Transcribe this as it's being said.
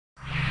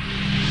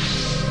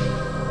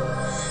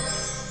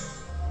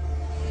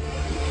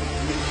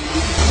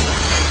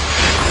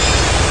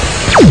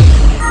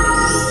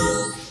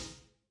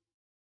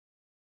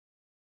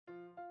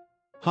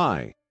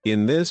Hi,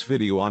 in this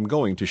video I'm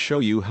going to show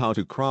you how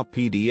to crop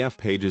PDF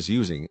pages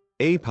using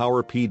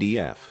Power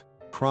PDF.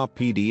 Crop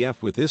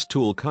PDF with this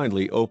tool.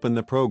 Kindly open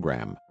the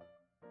program.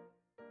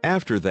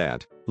 After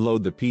that,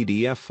 load the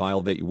PDF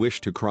file that you wish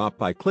to crop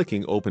by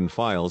clicking Open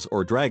Files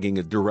or dragging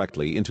it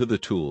directly into the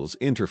tool's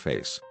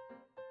interface.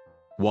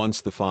 Once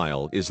the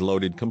file is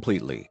loaded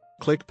completely,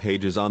 click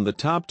Pages on the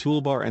top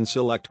toolbar and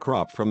select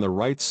Crop from the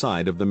right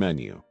side of the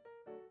menu.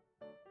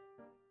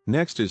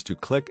 Next is to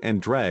click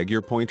and drag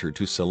your pointer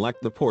to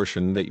select the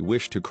portion that you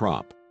wish to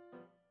crop.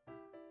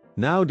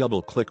 Now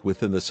double-click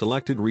within the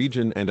selected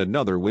region and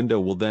another window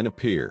will then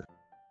appear.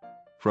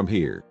 From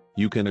here,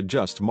 you can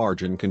adjust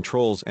margin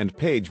controls and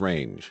page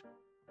range.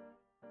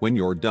 When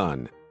you're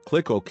done,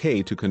 click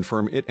OK to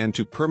confirm it, and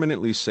to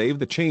permanently save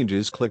the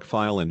changes, click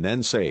File and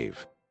then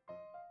Save.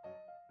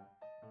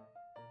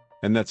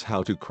 And that's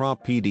how to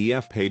crop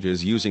PDF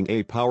pages using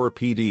Power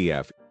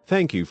PDF.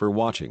 Thank you for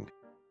watching.